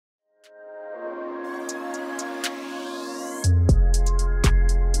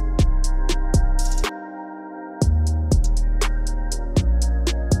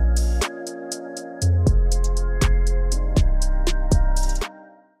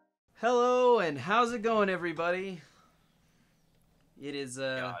And how's it going, everybody? It is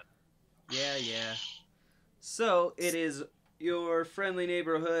God. yeah. So it is your friendly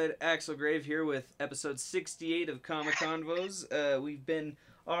neighborhood Axel Grave here with episode 68 of Comiconvos. We've been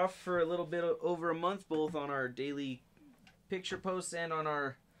off for a little bit over a month, both on our daily picture posts and on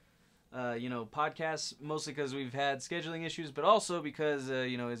our podcasts, mostly because we've had scheduling issues, but also because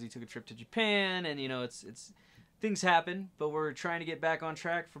Izzy took a trip to Japan, and it's things happen. But we're trying to get back on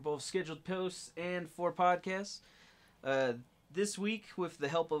track for both scheduled posts and for podcasts. This week, with the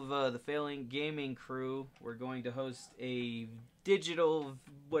help of the Failing Gaming crew, we're going to host a digital,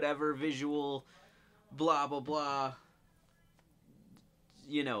 whatever, visual, blah blah blah,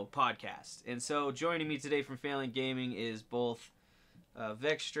 podcast. And so, joining me today from Failing Gaming is both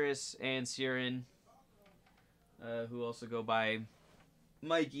Vextress and Siren, who also go by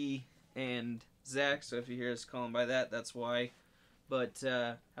Mikey and Zach. So if you hear us call him by that, that's why. But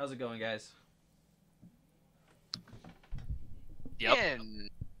how's it going, guys? Yep. And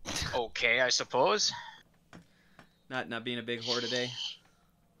okay, I suppose. Not being a big whore today.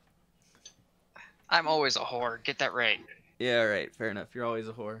 I'm always a whore. Get that right. Yeah, all right. Fair enough. You're always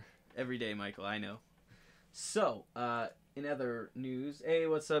a whore. Every day, Michael. I know. So, in other news, hey,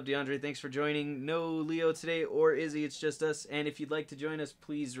 what's up, DeAndre? Thanks for joining. No Leo today or Izzy. It's just us. And if you'd like to join us,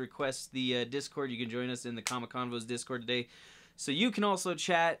 please request the Discord. You can join us in the Comiconvos Discord today. So you can also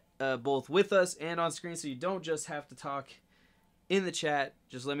chat both with us and on screen, so you don't just have to talk in the chat.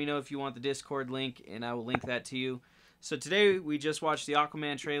 Just let me know if you want the Discord link, and I will link that to you. So today we just watched the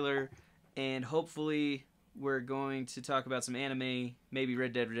Aquaman trailer, and hopefully we're going to talk about some anime, maybe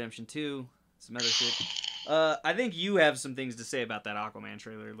Red Dead Redemption 2, some other shit. I think you have some things to say about that Aquaman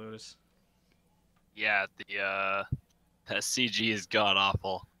trailer, Lotus. Yeah, the CG is god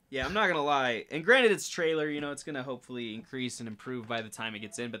awful. Yeah, I'm not gonna lie. And granted, it's trailer. It's gonna hopefully increase and improve by the time it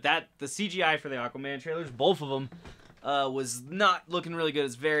gets in. But the CGI for the Aquaman trailers, both of them, was not looking really good.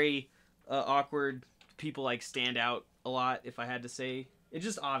 It's very awkward. People stand out a lot. If I had to say, it's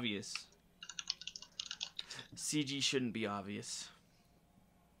just obvious. CG shouldn't be obvious.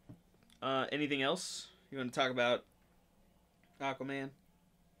 Anything else you want to talk about Aquaman?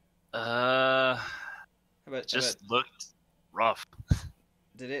 Looked rough.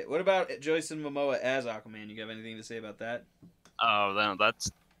 Did it? What about Jason Momoa as Aquaman? You have anything to say about that? Oh, no,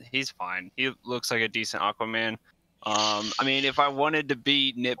 he's fine. He looks like a decent Aquaman. I mean, if I wanted to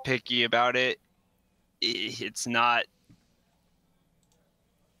be nitpicky about it, it's not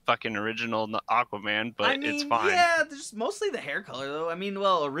fucking original Aquaman, but it's fine. Yeah, there's mostly the hair color, though. I mean,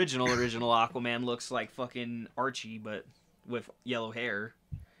 well, original Aquaman looks like fucking Archie, but with yellow hair.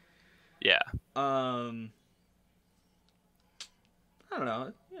 Yeah. I don't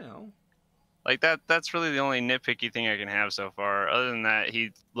know, Like that's really the only nitpicky thing I can have so far. Other than that,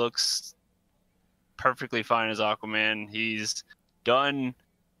 he looks perfectly fine as Aquaman. He's done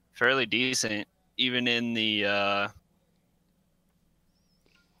fairly decent, even in the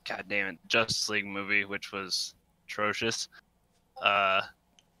God damn it, Justice League movie, which was atrocious. Yeah,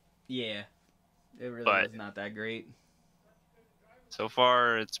 it really was not that great. So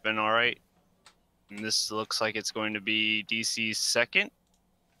far, it's been all right. And this looks like it's going to be DC's second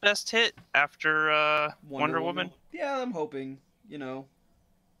best hit after Wonder Woman. Yeah, I'm hoping. It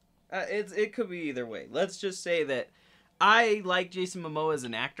could be either way. Let's just say that I like Jason Momoa as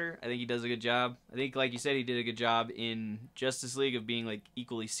an actor. I think he does a good job. I think, like you said, he did a good job in Justice League of being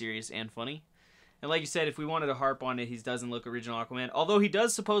equally serious and funny. And like you said, if we wanted to harp on it, he doesn't look original Aquaman. Although he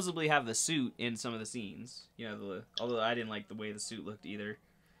does supposedly have the suit in some of the scenes. Although I didn't like the way the suit looked either.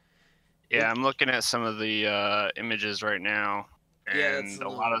 Yeah, I'm looking at some of the images right now, and a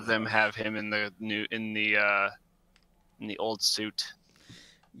lot of them have him in the old suit.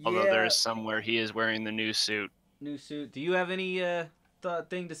 Yeah. Although there's some where he is wearing the new suit. New suit. Do you have any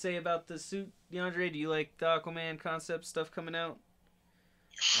thing to say about the suit, DeAndre? Do you like the Aquaman concept stuff coming out?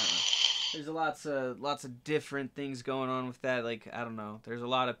 There's lots of different things going on with that. I don't know. There's a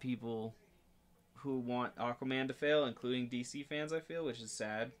lot of people who want Aquaman to fail, including DC fans, I feel, which is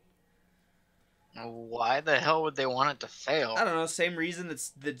sad. Why the hell would they want it to fail? I don't know. Same reason that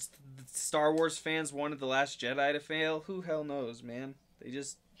Star Wars fans wanted The Last Jedi to fail. Who hell knows, man?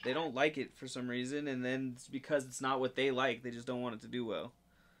 They don't like it for some reason, and then it's because it's not what they like. They just don't want it to do well.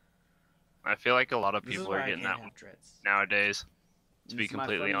 I feel like a lot of people are getting that one nowadays, to be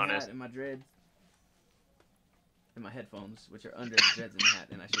completely honest. And my dreads. And my headphones, which are under the dreads and hat,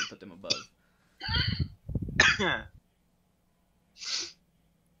 and I should put them above.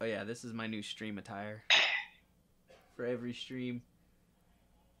 Oh yeah, this is my new stream attire. For every stream.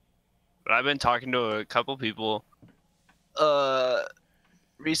 But I've been talking to a couple people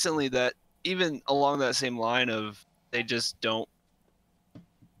recently that even along that same line of they just don't.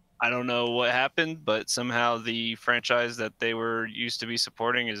 I don't know what happened, but somehow the franchise that they were used to be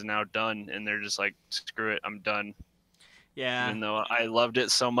supporting is now done, and they're just like, screw it, I'm done. Yeah. Even though I loved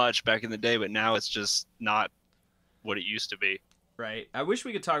it so much back in the day, but now it's just not what it used to be. Right. I wish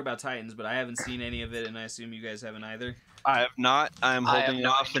we could talk about Titans, but I haven't seen any of it, and I assume you guys haven't either. I have not. I'm holding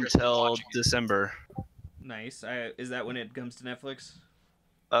off until December. Nice. Is that when it comes to Netflix?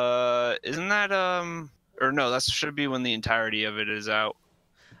 Isn't that or no? That should be when the entirety of it is out.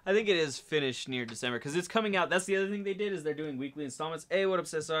 I think it is finished near December because it's coming out. That's the other thing they did is they're doing weekly installments. Hey, what up,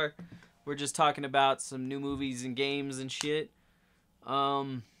 Cesar? We're just talking about some new movies and games and shit.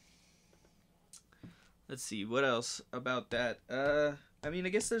 Let's see what else about that. I mean, I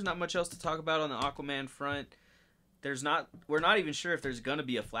guess there's not much else to talk about on the Aquaman front. We're not even sure if there's gonna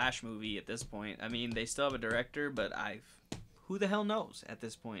be a Flash movie at this point. I mean, they still have a director, but who the hell knows at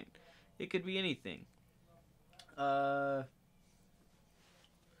this point? It could be anything.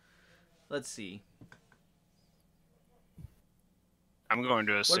 Let's see. I'm going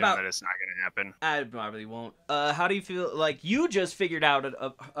to assume that it's not going to happen. I probably won't. How do you feel? Like, you just figured out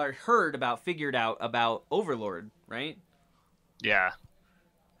or heard about Overlord, right? Yeah.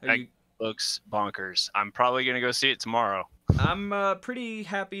 That looks bonkers. I'm probably going to go see it tomorrow. I'm pretty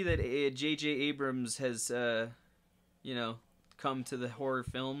happy that J.J. Abrams has, come to the horror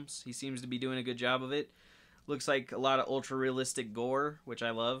films. He seems to be doing a good job of it. Looks like a lot of ultra-realistic gore, which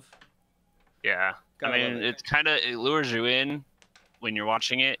I love. Yeah. I mean, it lures you in when you're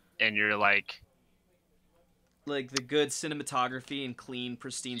watching it, and you're like the good cinematography and clean,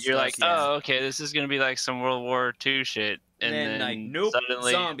 pristine you're stuff. Like, oh, okay, this is gonna be like some World War II shit, and then like, nope,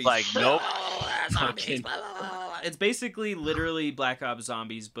 suddenly zombies. Like, nope, zombies. It's basically literally Black Ops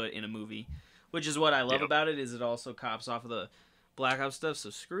Zombies, but in a movie, which is what I love about it. Is it also cops off of the Black Ops stuff? So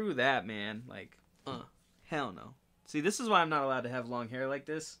screw that, man. Like, hell no. See, this is why I'm not allowed to have long hair like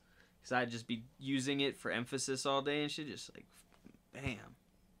this, because I'd just be using it for emphasis all day and shit. Just like, bam,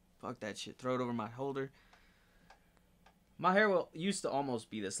 fuck that shit. Throw it over my holder. My hair used to almost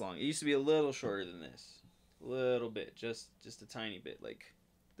be this long. It used to be a little shorter than this, a little bit, just a tiny bit, like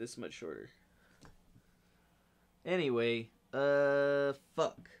this much shorter. Anyway,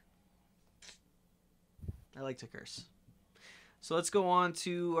 fuck. I like to curse. So let's go on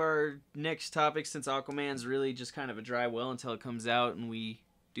to our next topic, since Aquaman's really just kind of a dry well until it comes out and we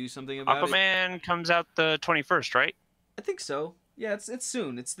do something about it. Aquaman comes out the 21st, right? I think so. Yeah, it's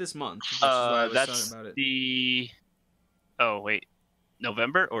soon. It's this month. Which is why I was talking about it. Oh, wait.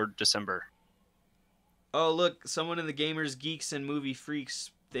 November or December? Oh, look. Someone in the Gamers, Geeks, and Movie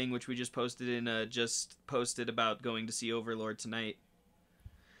Freaks thing, which we just posted about going to see Overlord tonight.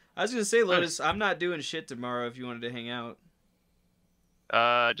 I was going to say, Lotus, I'm not doing shit tomorrow if you wanted to hang out.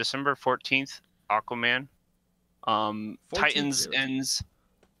 December 14th, Aquaman. 14th, Titans really? Ends.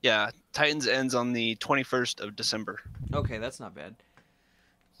 Yeah, Titans ends on the 21st of December. Okay, that's not bad.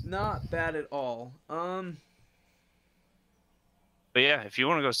 Not bad at all. But yeah, if you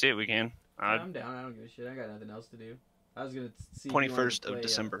want to go see it, we can. I'm down. I don't give a shit. I got nothing else to do. I was gonna see 21st of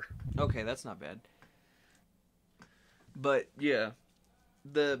December. Okay, that's not bad. But yeah,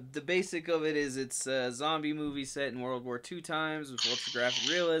 the basic of it is it's a zombie movie set in World War II times with ultra graphic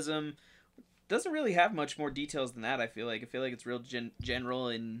realism. Doesn't really have much more details than that. I feel like it's real general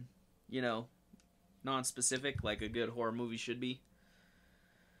and non-specific, like a good horror movie should be.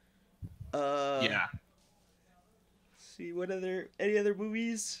 Yeah. See any other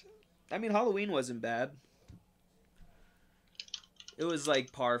movies? I mean, Halloween wasn't bad. It was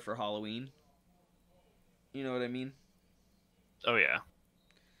like par for Halloween. You know what I mean? Oh yeah.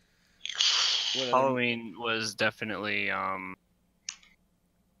 Halloween was definitely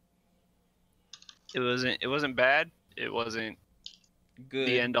it wasn't bad. It wasn't good.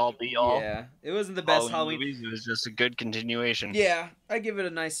 The end all be all. Yeah. It wasn't the best Halloween movies. It was just a good continuation. Yeah, I give it a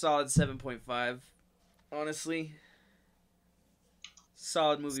nice solid 7.5. Honestly.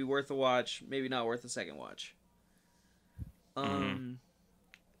 Solid movie, worth a watch, maybe not worth a second watch.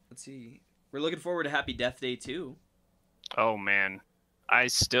 Let's see. We're looking forward to Happy Death Day 2. Oh man. I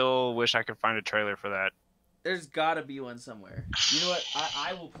still wish I could find a trailer for that. There's gotta be one somewhere. You know what?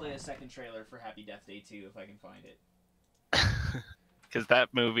 I will play a second trailer for Happy Death Day 2 if I can find it. Because that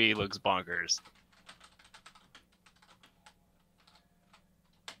movie looks bonkers.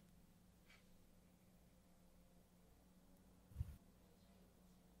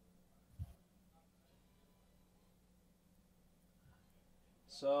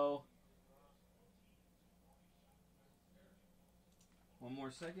 So, one more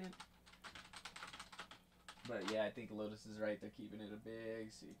second. But yeah, I think Lotus is right. They're keeping it a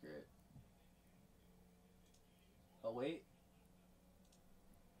big secret. Oh, wait.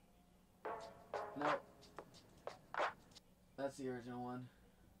 No. That's the original one.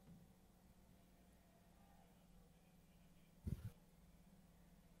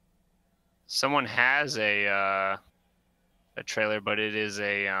 Someone has a trailer, but it is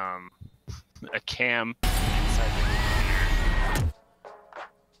a cam inside the movie.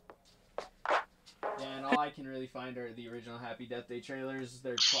 Yeah, and all I can really find are the original Happy Death Day trailers.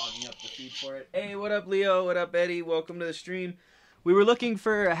 They're clogging up the feed for it. Hey, what up, Leo? What up, Eddie? Welcome to the stream. We were looking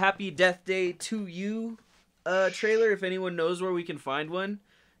for a Happy Death Day to You trailer. If anyone knows where we can find one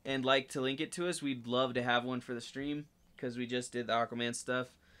and like to link it to us, we'd love to have one for the stream because we just did the Aquaman stuff.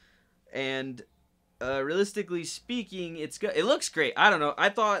 And realistically speaking, it looks great. I don't know. I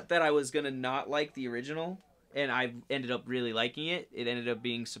thought that I was gonna not like the original, and I ended up really liking it. It ended up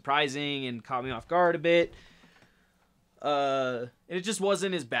being surprising and caught me off guard a bit. It just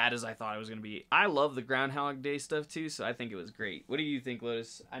wasn't as bad as I thought it was gonna be. I love the Groundhog Day stuff too, so I think it was great. What do you think,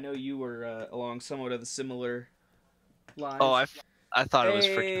 Lotus? I know you were along somewhat of the similar lines. Oh, I thought it was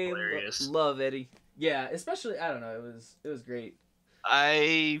freaking hilarious. Love Eddie. Yeah, especially I don't know. It was great.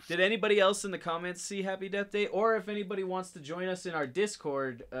 Did anybody else in the comments see Happy Death Day? Or if anybody wants to join us in our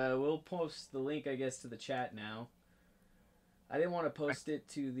Discord, we'll post the link, I guess, to the chat now. I didn't want to post it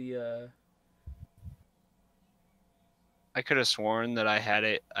to the... I could have sworn that I had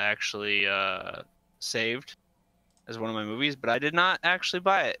it actually saved as one of my movies, but I did not actually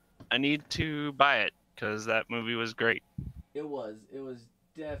buy it. I need to buy it because that movie was great. It was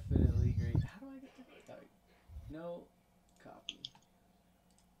definitely great. How do I get that? No copy.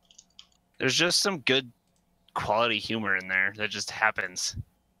 There's just some good quality humor in there that just happens.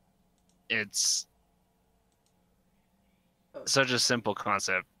 It's such a simple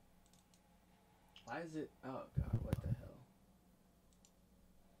concept. Why is it? Oh god, what the hell?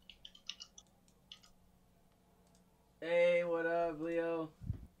 Hey, what up, Leo?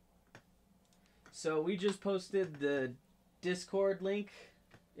 So we just posted the Discord link.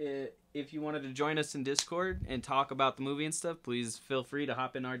 If you wanted to join us in Discord and talk about the movie and stuff, please feel free to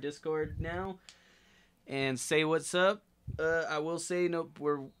hop in our Discord now and say what's up. I will say,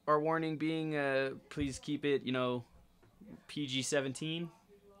 our warning being, please keep it, PG-17.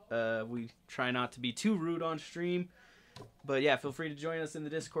 We try not to be too rude on stream. But yeah, feel free to join us in the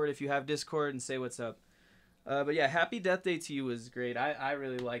Discord if you have Discord and say what's up. But yeah, Happy Death Day to You was great. I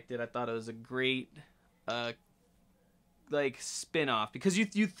really liked it. I thought it was a great spin-off, because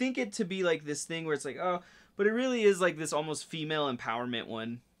you think it to be like this thing where it's like, oh, but it really is like this almost female empowerment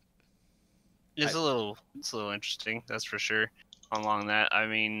one. It's a little interesting, that's for sure. Along that, I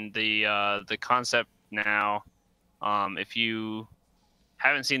mean, the concept now, if you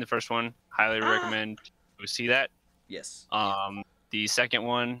haven't seen the first one, highly recommend you see that. Yes. The second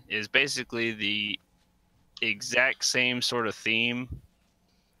one is basically the exact same sort of theme,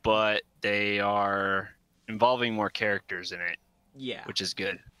 but they are involving more characters in it. Yeah. Which is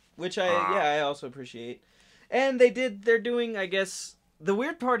good. Which I also appreciate. And they're doing, I guess, the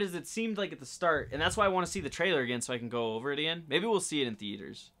weird part is it seemed like at the start, and that's why I want to see the trailer again so I can go over it again. Maybe we'll see it in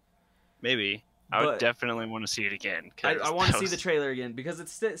theaters. Maybe. I would definitely want to see it again. I want to see the trailer again, because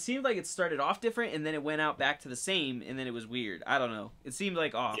it seemed like it started off different, and then it went out back to the same, and then it was weird. I don't know. It seemed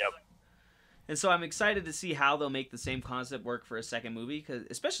like off. Yep. And so I'm excited to see how they'll make the same concept work for a second movie,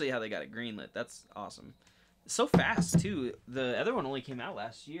 especially how they got it greenlit. That's awesome. So fast, too. The other one only came out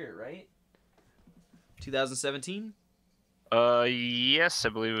last year, right? 2017? Yes, I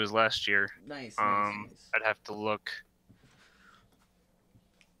believe it was last year. Nice. I'd have to look.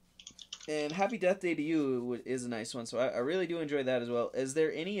 And Happy Death Day to You is a nice one, so I really do enjoy that as well. Is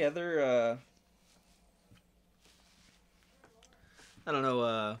there any other, I don't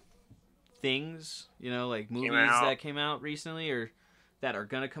know, things, like movies that came out recently or that are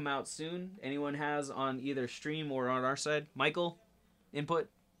gonna come out soon? Anyone has on either stream or on our side? Michael, input?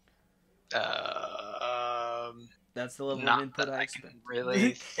 That's the level of input I can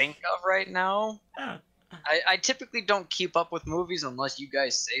really think of right now. I typically don't keep up with movies unless you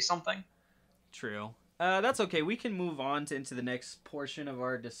guys say something. True. That's okay. We can move on into the next portion of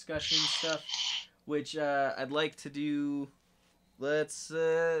our discussion stuff, which I'd like to do. Let's.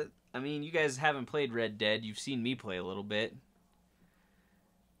 I mean, you guys haven't played Red Dead. You've seen me play a little bit,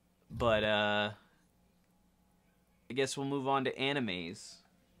 but I guess we'll move on to animes.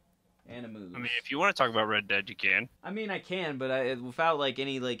 I mean, if you want to talk about Red Dead, you can. I mean, I can, but without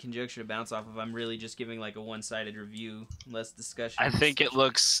any conjecture to bounce off of, I'm really just giving a one-sided review, less discussion. I think it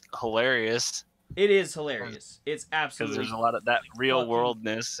looks hilarious. It is hilarious. It's absolutely, because there's a lot of that real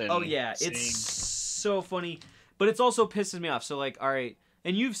worldness. And oh yeah, it's so funny, but it's also pisses me off. So all right,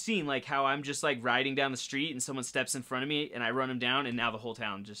 And you've seen like how I'm just like riding down the street and someone steps in front of me and I run them down, and now the whole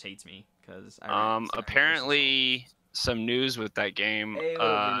town just hates me because apparently some news with that game. Hey,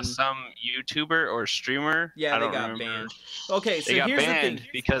 some YouTuber or streamer. Yeah, they got banned. Okay, so here's the thing.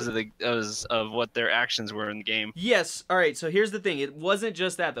 Because of what their actions were in the game. Yes. All right. So here's the thing. It wasn't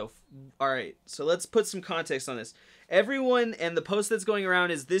just that though. All right. So let's put some context on this. Everyone, and the post that's going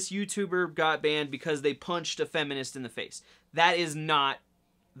around is this YouTuber got banned because they punched a feminist in the face. That is not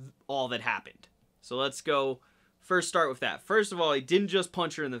all that happened. So let's start with that. First of all, he didn't just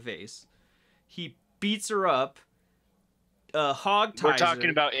punch her in the face. He beats her up. Hog ties her. We're talking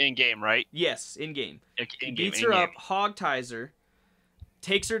about in-game, right? Yes, in-game. In-game, beats her up, hog ties her,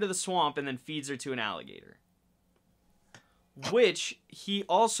 takes her to the swamp, and then feeds her to an alligator. Which he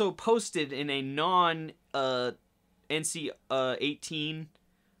also posted in a non-NC-18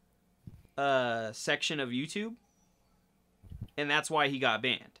 section of YouTube. And that's why he got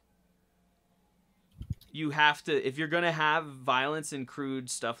banned. You have to, if you're going to have violence and crude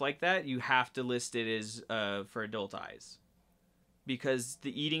stuff like that, you have to list it as for adult eyes. Because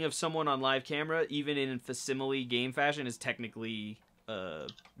the eating of someone on live camera, even in facsimile game fashion, is technically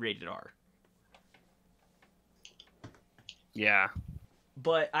rated R. Yeah.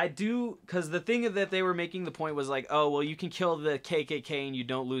 But I do, because the thing that they were making the point was like, oh, well, you can kill the KKK and you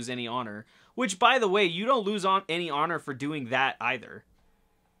don't lose any honor. Which, by the way, you don't lose any honor for doing that either.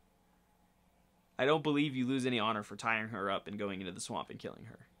 I don't believe you lose any honor for tying her up and going into the swamp and killing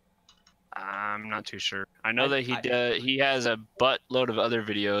her. I'm not too sure. I know that he has a buttload of other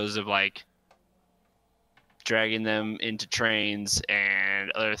videos of like dragging them into trains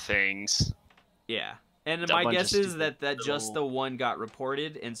and other things. Yeah. And my guess is that just the one got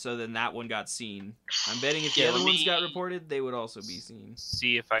reported, and so then that one got seen. I'm betting if the other ones got reported, they would also be seen.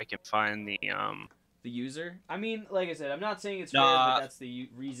 See if I can find the user. I mean, like I said, I'm not saying it's fair, but that's the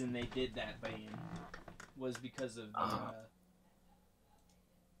reason they did that ban was because of the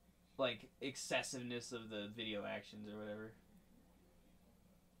like excessiveness of the video actions or whatever.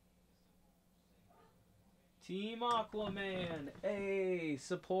 Team Aquaman, hey,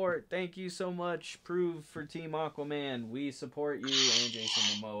 support. Thank you so much. Prove for Team Aquaman. We support you and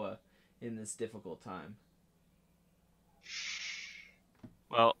Jason Momoa in this difficult time.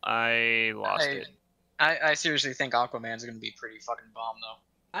 Well, I lost it. I seriously think Aquaman's going to be pretty fucking bomb, though.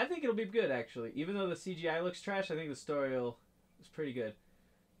 I think it'll be good, actually. Even though the CGI looks trash, I think the story is pretty good.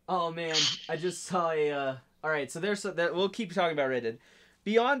 Oh, man. I just saw a... Alright, so we'll keep talking about Red Dead.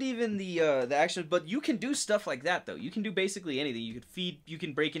 Beyond even the action, but you can do stuff like that though. You can do basically anything. You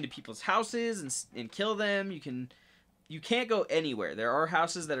can break into people's houses and kill them. You can't go anywhere. There are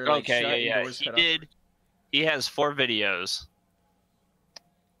houses that are like shut and doors cut off. He has 4 videos.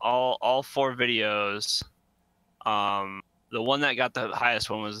 All 4 videos. The one that got the highest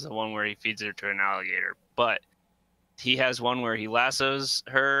one was the one where he feeds her to an alligator. But he has one where he lassos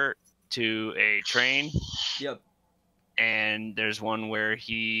her to a train. Yep. And there's one where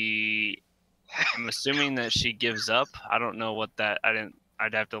I'm assuming that she gives up. I don't know what that,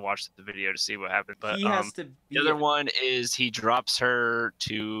 I'd have to watch the video to see what happened. But the other one is he drops her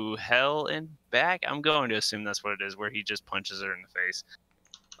to hell and back. I'm going to assume that's what it is, where he just punches her in the face.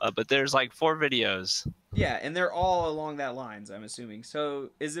 But there's like 4 videos. Yeah, and they're all along that lines, I'm assuming.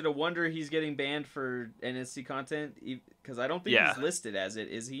 So is it a wonder he's getting banned for NSC content? Because I don't think he's listed as it,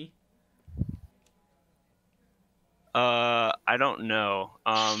 is he? I don't know.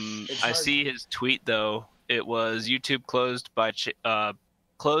 I see his tweet though. It was YouTube closed by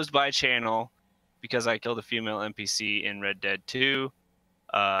channel because I killed a female NPC in Red Dead 2.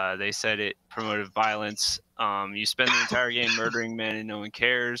 They said it promoted violence. You spend the entire game murdering men and no one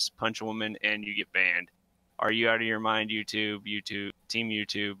cares. Punch a woman and you get banned. Are you out of your mind, YouTube? Team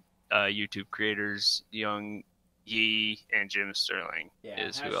YouTube, YouTube creators, Young Yee and Jim Sterling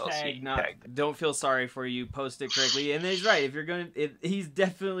is who else he tagged. Don't feel sorry for you. Post it correctly, and he's right. If you're going, he's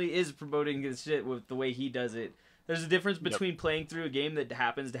definitely is promoting his shit with the way he does it. There's a difference between playing through a game that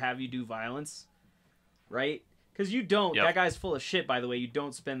happens to have you do violence, right? Because you don't. That guy's full of shit. By the way, you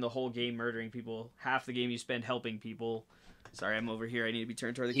don't spend the whole game murdering people. Half the game you spend helping people. Sorry, I'm over here. I need to be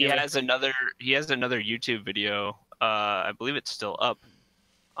turned toward the camera. He has another YouTube video. I believe it's still up.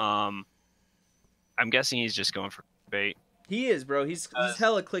 I'm guessing he's just going for bait. He is, bro. He's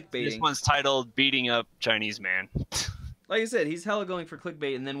hella clickbaiting. This one's titled "Beating Up Chinese Man." Like I said, he's hella going for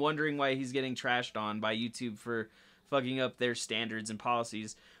clickbait and then wondering why he's getting trashed on by YouTube for fucking up their standards and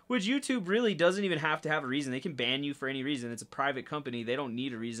policies. Which YouTube really doesn't even have to have a reason. They can ban you for any reason. It's a private company. They don't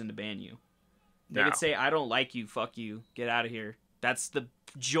need a reason to ban you. They could say, I don't like you. Fuck you. Get out of here. That's the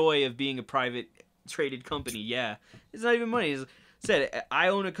joy of being a private traded company. Yeah. It's not even money. said, I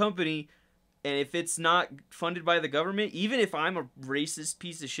own a company, and if it's not funded by the government, even if I'm a racist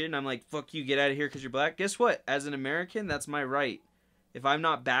piece of shit and I'm like, fuck you, get out of here because you're black, guess what? As an American, that's my right. If I'm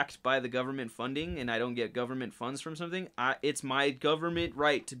not backed by the government funding and I don't get government funds from something, it's my government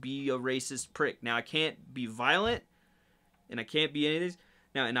right to be a racist prick. Now, I can't be violent, and I can't be any of these.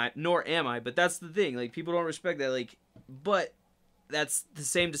 Now, nor am I, but that's the thing. Like, people don't respect that. Like, but that's the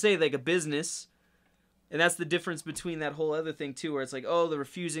same to say, like, a business, and that's the difference between that whole other thing, too, where it's like, oh, they're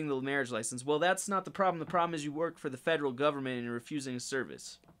refusing the marriage license. Well, that's not the problem. The problem is you work for the federal government and you're refusing a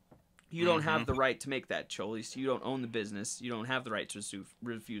service. You don't have the right to make that choice. You don't own the business. You don't have the right to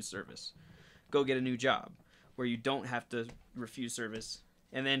refuse service. Go get a new job where you don't have to refuse service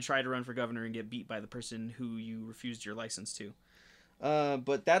and then try to run for governor and get beat by the person who you refused your license to.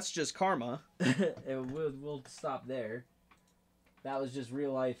 But that's just karma. And we'll stop there. That was just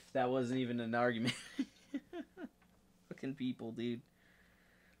real life. That wasn't even an argument. Fucking people, dude.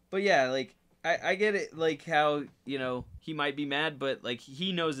 But yeah, like, I get it, like, how, you know, he might be mad, but, like,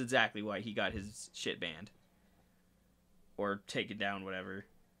 he knows exactly why he got his shit banned. Or taken down, whatever.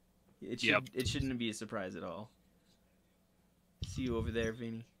 It shouldn't be a surprise at all. See you over there,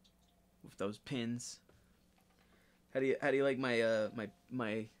 Vinny. With those pins. How do you like my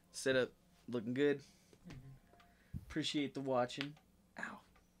my setup? Looking good? Appreciate the watching. Ow.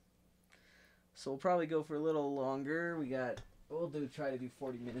 So we'll probably go for a little longer. We'll try to do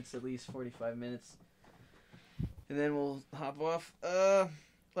 40 minutes, at least 45 minutes. And then we'll hop off.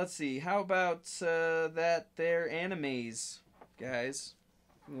 Let's see. How about that there animes, guys?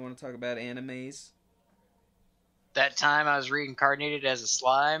 We want to talk about animes. That time I was reincarnated as a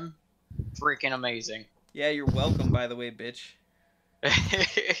slime, freaking amazing. Yeah, you're welcome, by the way, bitch.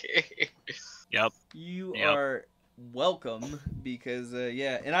 Yep. You are welcome, because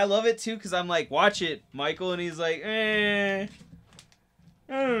yeah, and I love it too, because I'm like, watch it, Michael, and he's like, I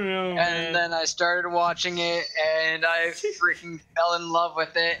don't know, man. And then I started watching it, and I freaking fell in love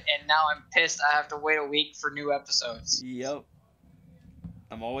with it, and now I'm pissed I have to wait a week for new episodes. Yep.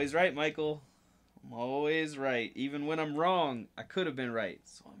 I'm always right, Michael. I'm always right. Even when I'm wrong, I could have been right,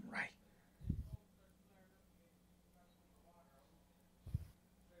 so I'm right.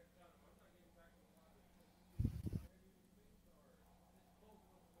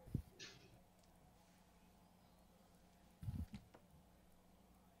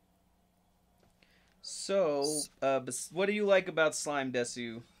 So, what do you like about Slime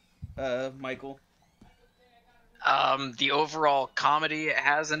Desu, Michael? The overall comedy it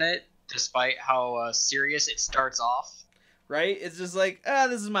has in it, despite how serious it starts off. Right? It's just like,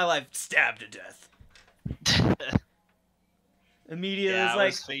 this is my life, stabbed to death. Immediately, yeah,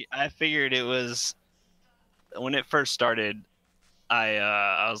 it's like... I figured it was... When it first started,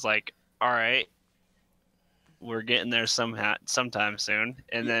 I was like, alright, we're getting there sometime soon.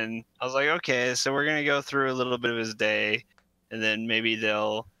 And then I was like, okay, so we're gonna go through a little bit of his day, and then maybe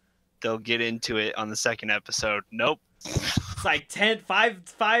they'll get into it on the second episode. Nope. It's like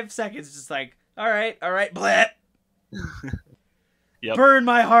 5 seconds, just like, all right, bleh. Yep. Burn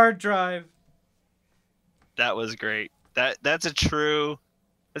my hard drive. That was great. That's a true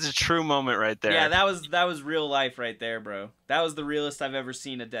moment right there. Yeah, that was real life right there, bro. That was the realest I've ever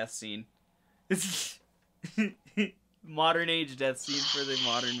seen a death scene. Modern age death scene for the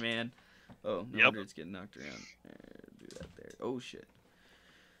modern man. Oh, no wonder it's getting knocked around. Do that there. Oh shit.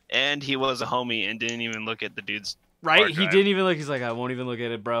 And he was a homie and didn't even look at the dude's right. He didn't even look. He's like, I won't even look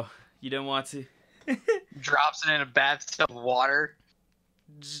at it, bro. You didn't want to. Drops it in a bathtub of water.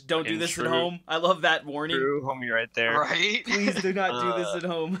 Just don't do this at home. I love that warning. True homie right there. Right? Please do not do this at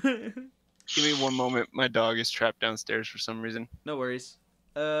home. Give me one moment. My dog is trapped downstairs for some reason. No worries.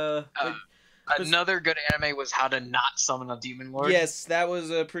 Another good anime was How to Not Summon a Demon Lord. Yes, that was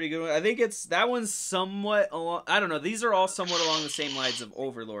a pretty good one. I think that one's somewhat along... I don't know. These are all somewhat along the same lines of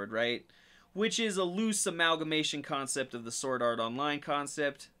Overlord, right? Which is a loose amalgamation concept of the Sword Art Online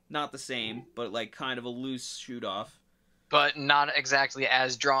concept. Not the same, but like kind of a loose shoot-off. But not exactly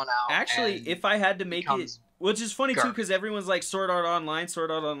as drawn out. Actually, if I had to make it... Which is funny, too, because everyone's like, Sword Art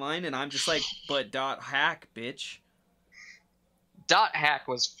Online, and I'm just like, but .hack, bitch. .hack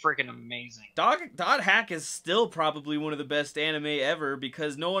was freaking amazing. .hack is still probably one of the best anime ever,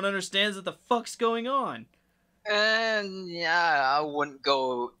 because no one understands what the fuck's going on. And, yeah, I wouldn't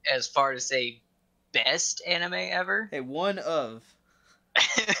go as far to say best anime ever. Hey, one of...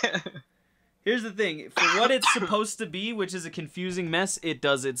 Here's the thing. For what it's supposed to be, which is a confusing mess, it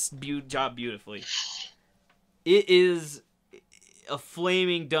does its job beautifully. It is a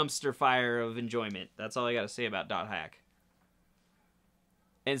flaming dumpster fire of enjoyment. That's all I gotta say about .hack.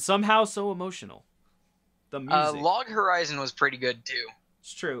 And somehow so emotional. The music. Log Horizon was pretty good too.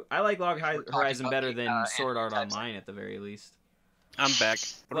 It's true. I like Log Horizon better the, than Sword Art types. Online at the very least. I'm back.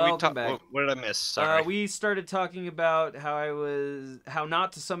 Welcome back. What did I miss? Sorry. We started talking about how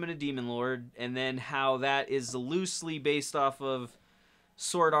not to summon a demon lord, and then how that is loosely based off of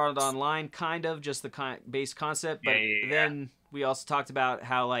Sword Art Online, kind of just the base concept. But then we also talked about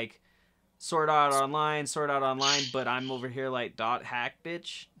how like Sword Art Online, but I'm over here like .hack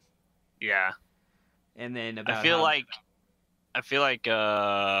bitch. Yeah. And then about I feel like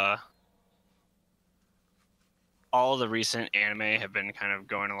all the recent anime have been kind of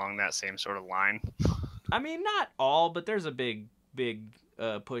going along that same sort of line. I mean, not all, but there's a big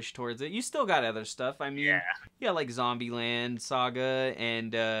push towards it. You still got other stuff. I mean, yeah, like Zombieland Saga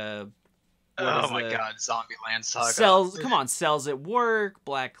and oh my god, Zombieland Saga. Cells at Work,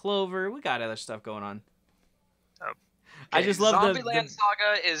 Black Clover. We got other stuff going on. Okay, I just love Zombieland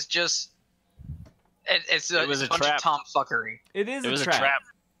Saga is just it was a bunch of tomfuckery. It was a trap.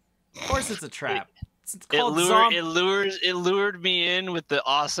 Of course, it's a trap. It lured me in with the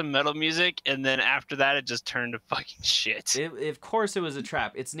awesome metal music, and then after that, it just turned to fucking shit. Of course, it was a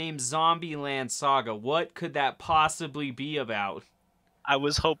trap. It's named Zombieland Saga. What could that possibly be about? I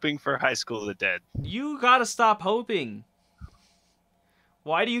was hoping for High School of the Dead. You gotta stop hoping.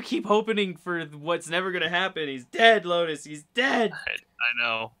 Why do you keep hoping for what's never gonna happen? He's dead, Lotus. He's dead. I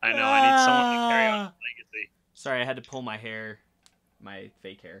know. I need someone to carry on his legacy. Sorry, I had to pull my hair, my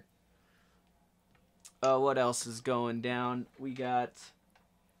fake hair. What else is going down? We got,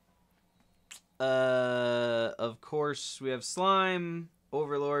 of course, we have Slime,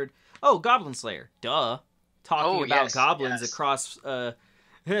 Overlord. Oh, Goblin Slayer. Duh. Talking about goblins across,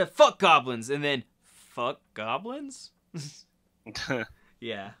 fuck goblins, and then fuck goblins?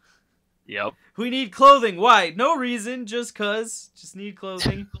 Yeah. Yep. We need clothing. Why? No reason. Just cause. Just need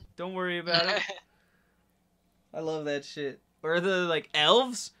clothing. Don't worry about it. I love that shit. Or the, like,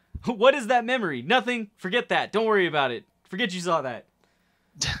 elves? What is that memory? Nothing. Forget that. Don't worry about it. Forget you saw that.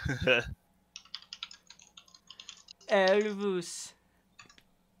 Elvus.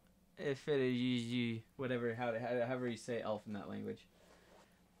 Whatever. However you say elf in that language.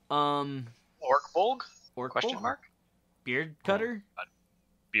 Orkbolg? Question mark? Beard cutter?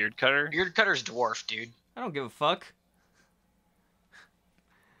 Beard cutter? Beard cutter's dwarf, dude. I don't give a fuck.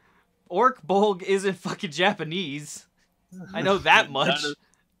 Orkbolg isn't fucking Japanese. I know that much.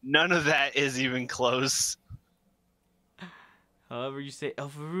 None of that is even close. However you say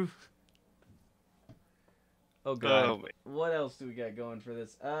Elfaru. Oh god. Oh, what else do we got going for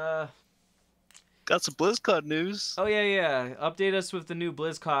this? Got some BlizzCon news. Oh yeah. Update us with the new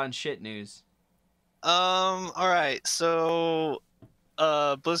BlizzCon shit news. Alright, so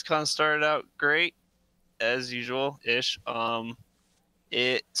BlizzCon started out great, as usual ish.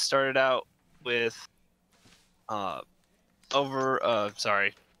 It started out with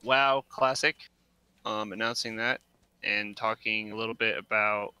WoW Classic, announcing that and talking a little bit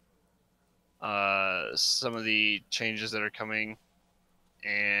about some of the changes that are coming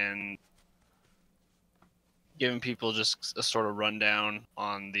and giving people just a sort of rundown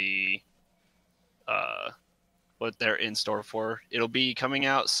on the what they're in store for. It'll be coming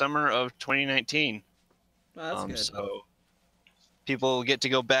out summer of 2019. Oh, that's good. So people get to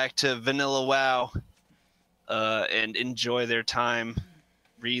go back to vanilla WoW and enjoy their time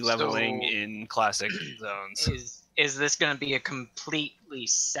re-leveling in classic zones. Is this going to be a completely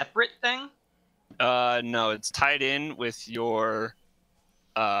separate thing? No, it's tied in with your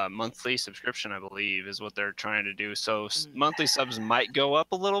monthly subscription, I believe, is what they're trying to do. So monthly subs might go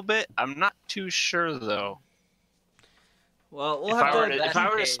up a little bit. I'm not too sure, though. Well, if I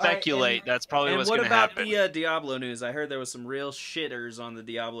were to speculate, that's probably what's going to happen. And what about the Diablo news? I heard there was some real shitters on the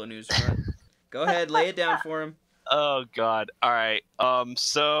Diablo news front. Go ahead, lay it down for him. Oh God! All right.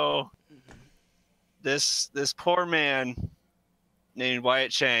 So this poor man named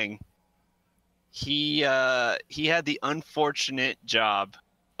Wyatt Chang, he had the unfortunate job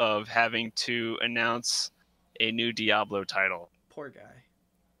of having to announce a new Diablo title. Poor guy.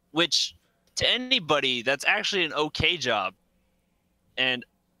 Which, to anybody, that's actually an okay job, and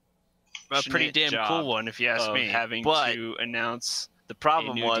a pretty damn cool one, if you ask me. Having to announce. The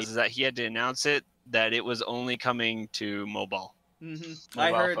problem is that he had to announce it that it was only coming to mobile. Mm-hmm.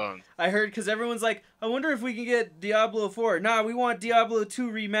 I heard because everyone's like, I wonder if we can get Diablo 4. Nah, we want Diablo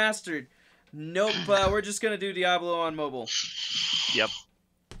 2 remastered. Nope, we're just gonna do Diablo on mobile. Yep.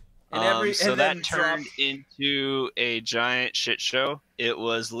 So that turned into a giant shit show. It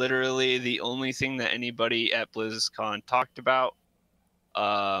was literally the only thing that anybody at BlizzCon talked about.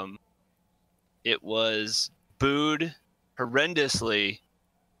 It was booed horrendously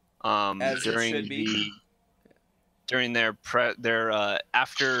during during their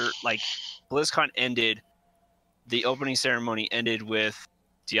after like BlizzCon ended, the opening ceremony ended with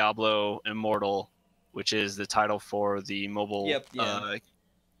Diablo Immortal, which is the title for the mobile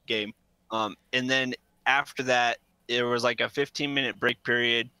game. And then after that, there was like a 15-minute break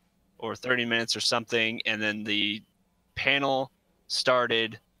period or 30 minutes or something, and then the panel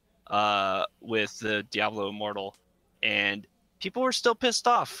started with the Diablo Immortal, and people were still pissed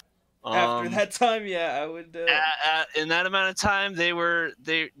off. After that time, yeah, I would. In that amount of time, they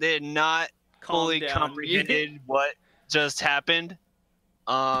had not fully comprehended what just happened.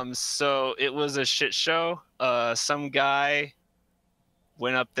 So it was a shit show. Some guy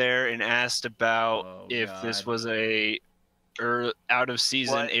went up there and asked about if this was a out of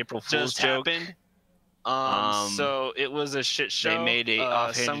season April Fool's joke. Happened. So it was a shit show. They made a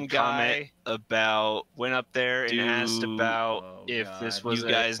offhanded comment about went up there and asked about if this was you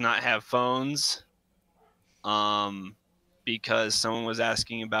guys not have phones. Because someone was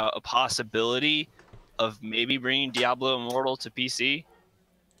asking about a possibility of maybe bringing Diablo Immortal to PC,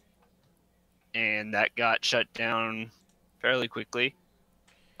 and that got shut down fairly quickly.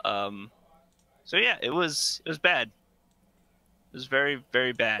 So yeah, it was bad. It was very,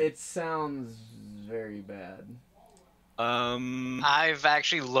 very bad. It sounds very bad. I've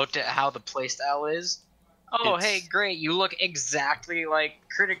actually looked at how the playstyle is. Oh, hey, great! You look exactly like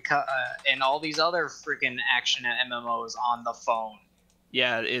Critica and all these other freaking action MMOs on the phone.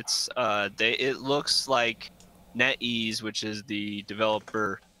 Yeah, it's it looks like NetEase, which is the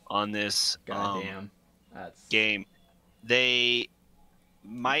developer on this game. They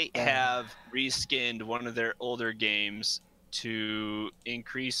might have reskinned one of their older games to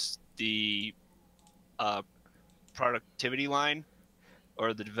increase the productivity line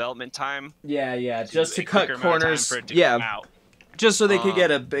or the development time. Yeah, just to cut corners. Just so they could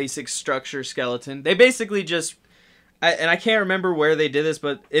get a basic structure skeleton. They basically just, and I can't remember where they did this,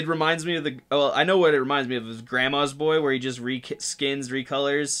 but it reminds me of I know what it reminds me of. Is Grandma's Boy, where he just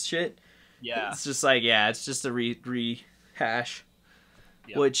recolors shit. Yeah. It's just like, it's just a rehash.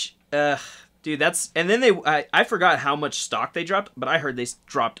 Yep. Which, dude, that's, and then I forgot how much stock they dropped, but I heard they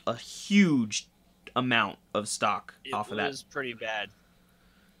dropped a huge amount of stock off of that. It was pretty bad.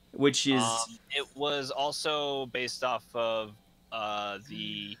 Which is... it was also based off of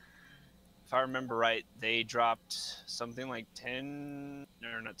if I remember right, they dropped something like 10,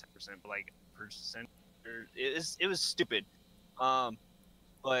 no, not 10%, but like percent. It was stupid.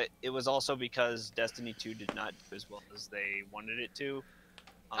 But it was also because Destiny 2 did not do as well as they wanted it to.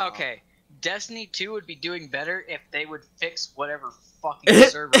 Okay, Destiny 2 would be doing better if they would fix whatever fucking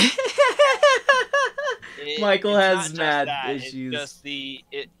server. Michael has mad issues. It's just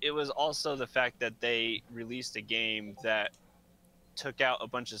it was also the fact that they released a game that took out a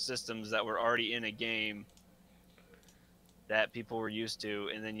bunch of systems that were already in a game that people were used to,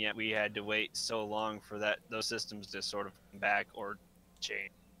 and then yet we had to wait so long for those systems to sort of come back or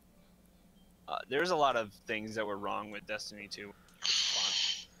change. There's a lot of things that were wrong with Destiny 2.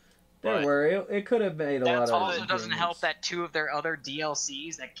 Don't worry, it could have made a lot of... That also doesn't help that 2 of their other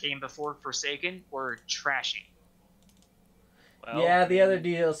DLCs that came before Forsaken were trashy. Well, yeah, the other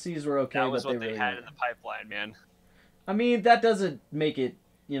DLCs were okay, that was what they had in the pipeline, man. I mean, that doesn't make it,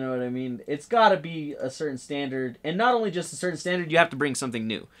 you know what I mean? It's got to be a certain standard, and not only just a certain standard, you have to bring something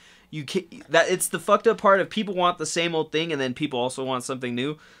new. It's the fucked up part of people want the same old thing, and then people also want something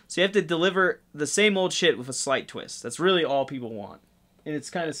new. So you have to deliver the same old shit with a slight twist. That's really all people want. And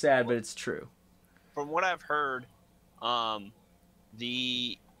it's kind of sad, but it's true. From what I've heard, sorry,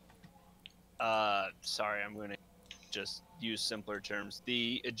 I'm going to just use simpler terms.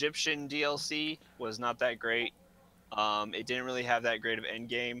 The Egyptian DLC was not that great. It didn't really have that great of end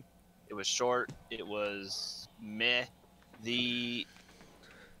game. It was short. It was meh. The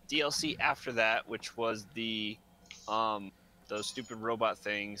DLC after that, which was those stupid robot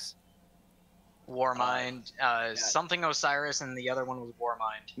things. Warmind, something Osiris, and the other one was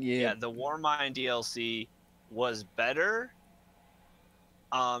Warmind. Yeah, the Warmind DLC was better.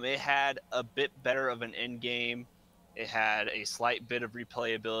 It had a bit better of an end game. It had a slight bit of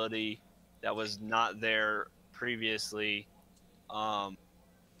replayability that was not there previously.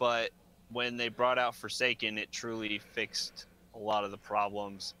 But when they brought out Forsaken, it truly fixed a lot of the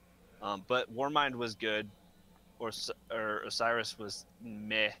problems. But Warmind was good, or Osiris was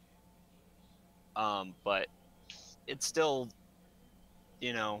meh. But it's still,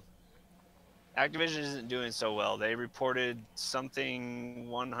 Activision isn't doing so well. They reported something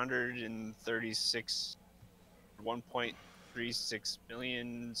 1.36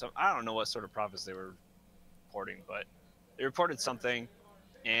 million. So I don't know what sort of profits they were reporting, but they reported something,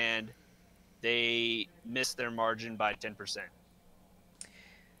 and they missed their margin by 10%.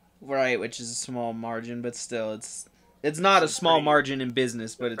 Right, which is a small margin, but still, it's not a small margin in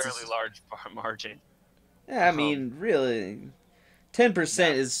business, but it's a fairly large margin. Yeah, I mean, really,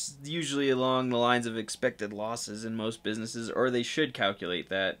 10% is usually along the lines of expected losses in most businesses, or they should calculate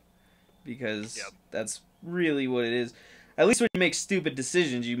that, because that's really what it is. At least when you make stupid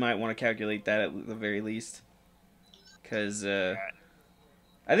decisions, you might want to calculate that at the very least. Because I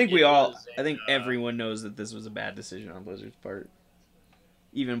think I think everyone knows that this was a bad decision on Blizzard's part.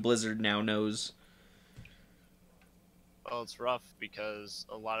 Even Blizzard now knows. Well, it's rough because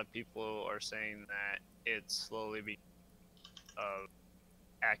a lot of people are saying that it's slowly becoming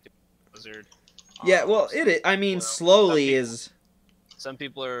active Blizzard. Yeah, well, I mean, slowly is. Some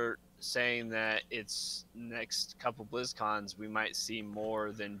people are saying that it's next couple BlizzCons we might see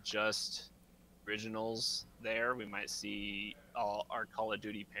more than just originals there. We might see all our Call of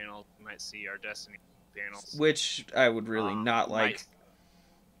Duty panels. We might see our Destiny panels. Which I would really not like.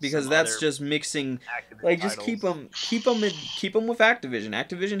 Because that's just mixing, like, just keep them with Activision.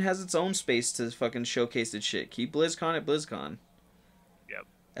 Activision has its own space to fucking showcase its shit. Keep BlizzCon at BlizzCon. Yep.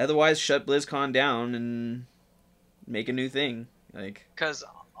 Otherwise, shut BlizzCon down and make a new thing. Like, because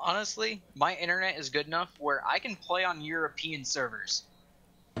honestly, my internet is good enough where I can play on European servers,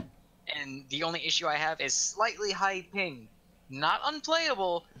 and the only issue I have is slightly high ping. Not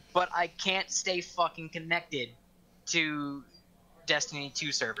unplayable, but I can't stay fucking connected to Destiny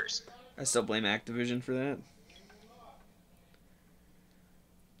 2 servers. I still blame Activision for that.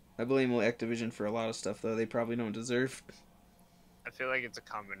 I blame Activision for a lot of stuff, though they probably don't deserve. I feel like it's a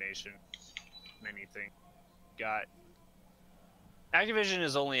combination of many things. Activision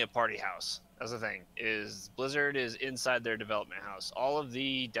is only a party house. That's the thing. Blizzard is inside their development house. All of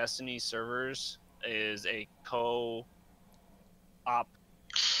the Destiny servers is a co-op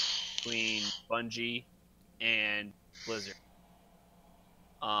between Bungie and Blizzard.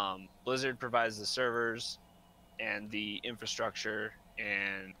 Blizzard provides the servers and the infrastructure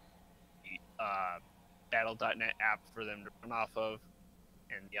and the Battle.net app for them to run off of,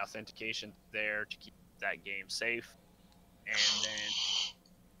 and the authentication there to keep that game safe. And then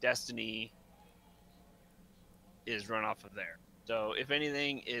Destiny is run off of there. So if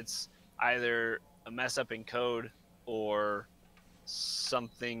anything, it's either a mess up in code or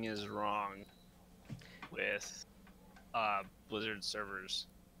something is wrong with Blizzard servers.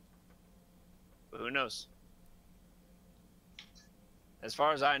 But who knows? As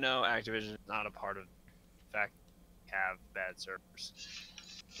far as I know, Activision is not a part of the fact they have bad servers.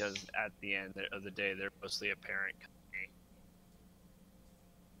 Because at the end of the day, they're mostly a parent company.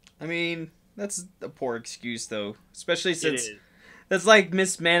 I mean, that's a poor excuse, though. Especially since that's like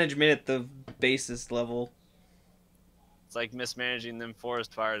mismanagement at the basis level. It's like mismanaging them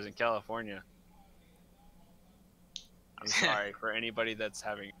forest fires in California. I'm sorry for anybody that's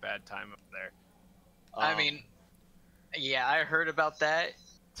having a bad time up there. I mean, yeah, I heard about that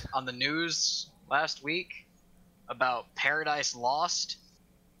on the news last week about Paradise Lost.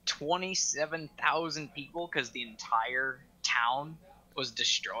 27,000 people because the entire town was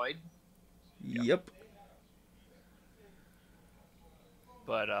destroyed. Yep.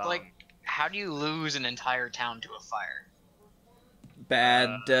 But like, how do you lose an entire town to a fire?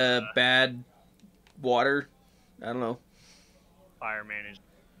 Bad water. I don't know. Fire management.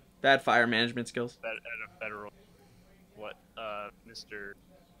 Bad fire management skills. At a federal, what Mr.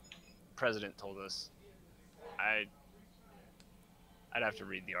 President told us. I'd have to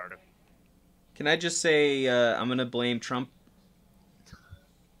read the article. Can I just say I'm gonna blame Trump?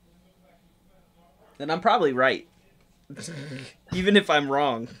 And I'm probably right. Even if I'm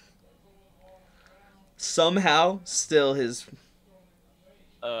wrong. Somehow, still his...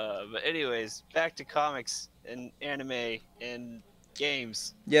 But anyways, back to comics and anime and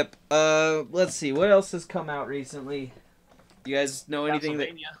games. Yep. Let's see. What else has come out recently? You guys know anything that...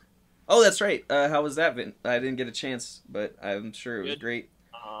 Oh, that's right. How was that, Vin? I didn't get a chance, but I'm sure it was great.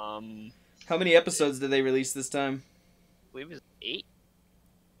 How many episodes did they release this time? I believe it was 8.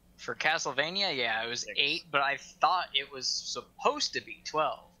 For Castlevania, yeah, it was 8, but I thought it was supposed to be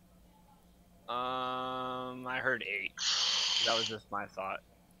 12. I heard 8. That was just my thought.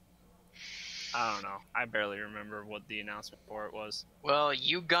 I don't know. I barely remember what the announcement for it was. Well,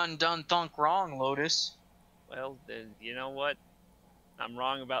 you done thunk wrong, Lotus. Well, then, you know what? I'm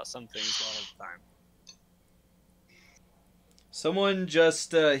wrong about some things all the time. Someone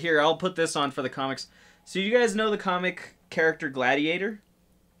just... here, I'll put this on for the comics. So you guys know the comic character Gladiator?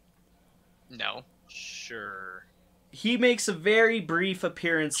 No. Sure. He makes a very brief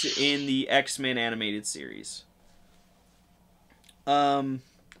appearance in the X-Men animated series.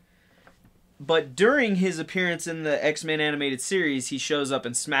 but during his appearance in the X-Men animated series, he shows up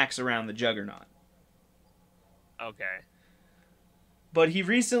and smacks around the Juggernaut. Okay. But he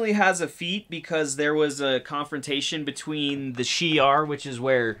recently has a feat because there was a confrontation between the Shi'ar, which is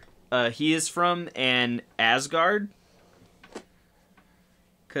where he is from, and Asgard.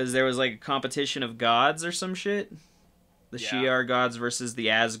 Because there was like a competition of gods or some shit. The Shi'ar gods versus the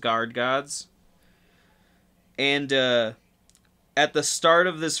Asgard gods. And at the start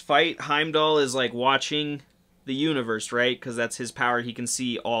of this fight, Heimdall is like watching the universe, right? Because that's his power. He can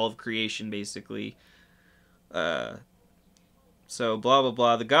see all of creation, basically. So, blah, blah,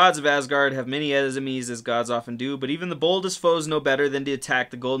 blah. The gods of Asgard have many enemies, as gods often do, but even the boldest foes know better than to attack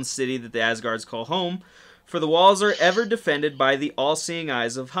the golden city that the Asgards call home, for the walls are ever defended by the all-seeing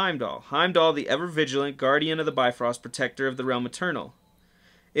eyes of Heimdall. Heimdall, the ever-vigilant guardian of the Bifrost, protector of the realm eternal.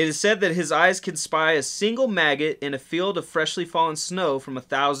 It is said that his eyes can spy a single maggot in a field of freshly fallen snow from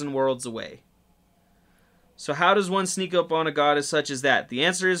 1,000 worlds away. So how does one sneak up on a god such as that? The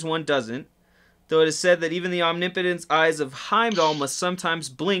answer is one doesn't. Though it is said that even the omnipotent eyes of Heimdall must sometimes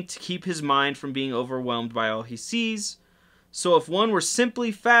blink to keep his mind from being overwhelmed by all he sees. So if one were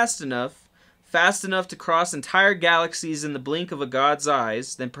simply fast enough to cross entire galaxies in the blink of a god's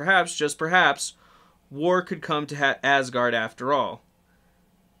eyes, then perhaps, just perhaps, war could come to Asgard after all.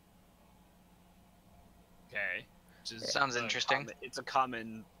 Okay. Sounds interesting. It's a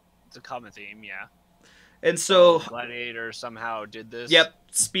common theme, yeah. And so Gladiator somehow did this. Yep,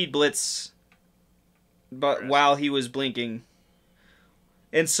 Speed Blitz. But while he was blinking.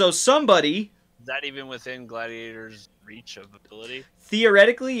 And so somebody... Is that even within Gladiator's reach of ability?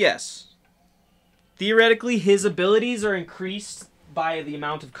 Theoretically, yes. Theoretically, his abilities are increased by the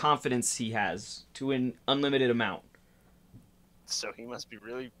amount of confidence he has to an unlimited amount. So he must be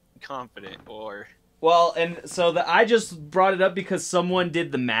really confident, or... Well, and so I just brought it up because someone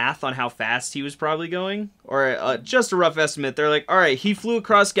did the math on how fast he was probably going. Or just a rough estimate. They're like, alright, he flew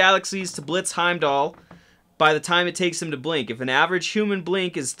across galaxies to blitz Heimdall by the time it takes him to blink. If an average human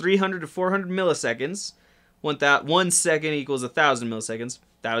blink is 300 to 400 milliseconds, 1 second equals 1,000 milliseconds.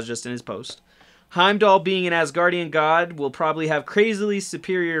 That was just in his post. Heimdall, being an Asgardian god, will probably have crazily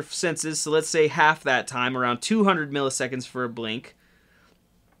superior senses, so let's say half that time, around 200 milliseconds for a blink.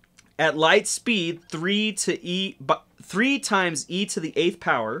 At light speed, 3 times e to the 8th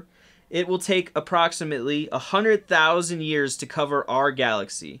power, it will take approximately 100,000 years to cover our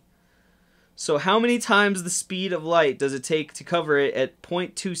galaxy. So how many times the speed of light does it take to cover it at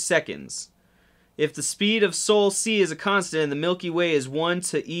 0.2 seconds? If the speed of Sol C is a constant and the Milky Way is 1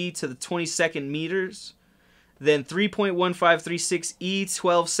 to e to the 22nd meters, then 3.1536 e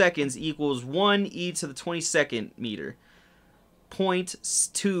 12 seconds equals 1 e to the 22nd meter.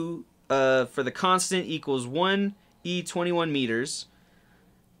 0.2 for the constant equals 1 e 21 meters.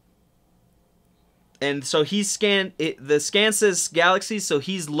 And so the scan says galaxies, so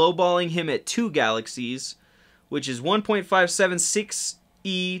he's lowballing him at 2 galaxies, which is 1.576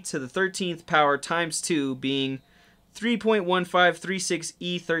 e to the 13th power times 2, being 3.1536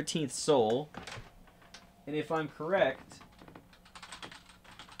 e 13th Sol. And if I'm correct,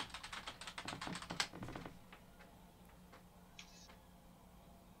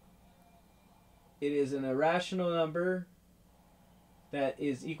 it is an irrational number that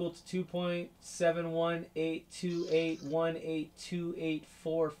is equal to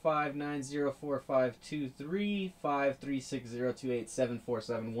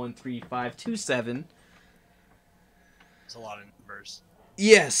It's a lot of numbers.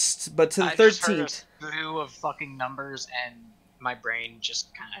 Yes, but to the 13th. I just heard a slew of fucking numbers and my brain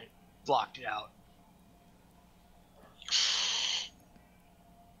just kind of blocked it out.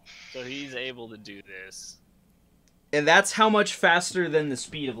 So he's able to do this. And that's how much faster than the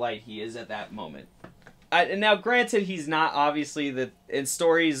speed of light he is at that moment. And now, granted, he's not, obviously, in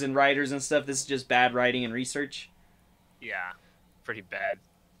stories and writers and stuff, this is just bad writing and research. Yeah, pretty bad.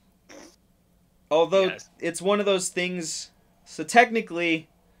 Although, It's one of those things... So technically,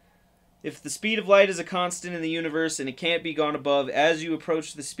 if the speed of light is a constant in the universe and it can't be gone above, as you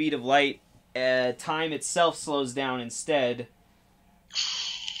approach the speed of light, time itself slows down instead.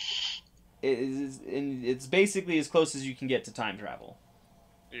 It's basically as close as you can get to time travel.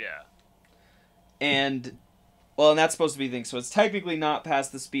 Yeah. And that's supposed to be the thing. So it's technically not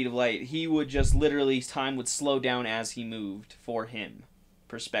past the speed of light. He would just literally, time would slow down as he moved for him,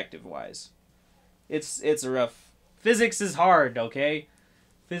 perspective-wise. It's a rough... Physics is hard, okay?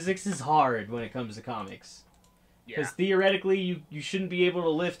 Physics is hard when it comes to comics. Because theoretically, you shouldn't be able to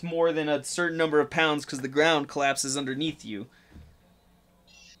lift more than a certain number of pounds because the ground collapses underneath you.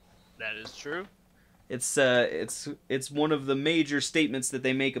 That is true. It's one of the major statements that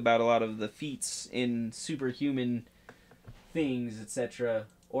they make about a lot of the feats in superhuman things, etc.,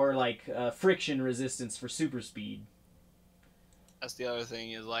 or like friction resistance for super speed. That's the other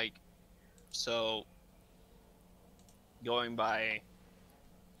thing is like, so going by,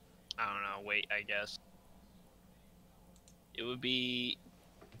 I don't know, weight, I guess it would be.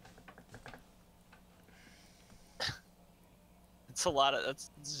 It's a lot of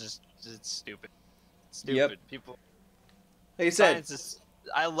it's stupid. Stupid. Yep. People. Like you said,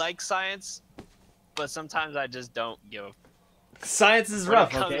 I like science, but sometimes I just don't give a. Science is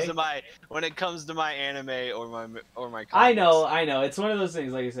rough. When it comes to my anime or my comics. I know. It's one of those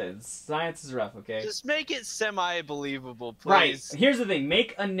things. Like you said, science is rough. Okay. Just make it semi-believable, please. Right. Here's the thing.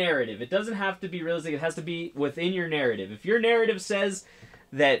 Make a narrative. It doesn't have to be realistic. It has to be within your narrative. If your narrative says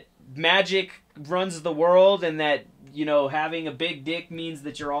that magic runs the world and that, you know, having a big dick means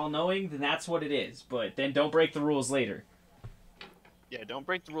that you're all-knowing, then that's what it is. But then don't break the rules later. Yeah, don't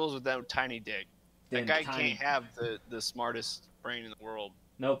break the rules with that tiny dick. That guy can't have the smartest brain in the world.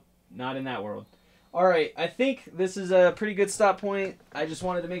 Nope, not in that world. All right, I think this is a pretty good stop point. I just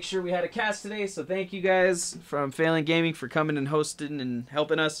wanted to make sure we had a cast today, so thank you guys from Failing Gaming for coming and hosting and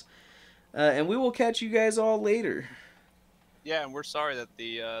helping us. And we will catch you guys all later. Yeah, and we're sorry that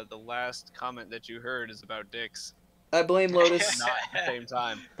the last comment that you heard is about dicks. I blame Lotus. Not at the same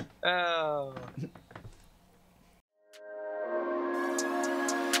time. Oh.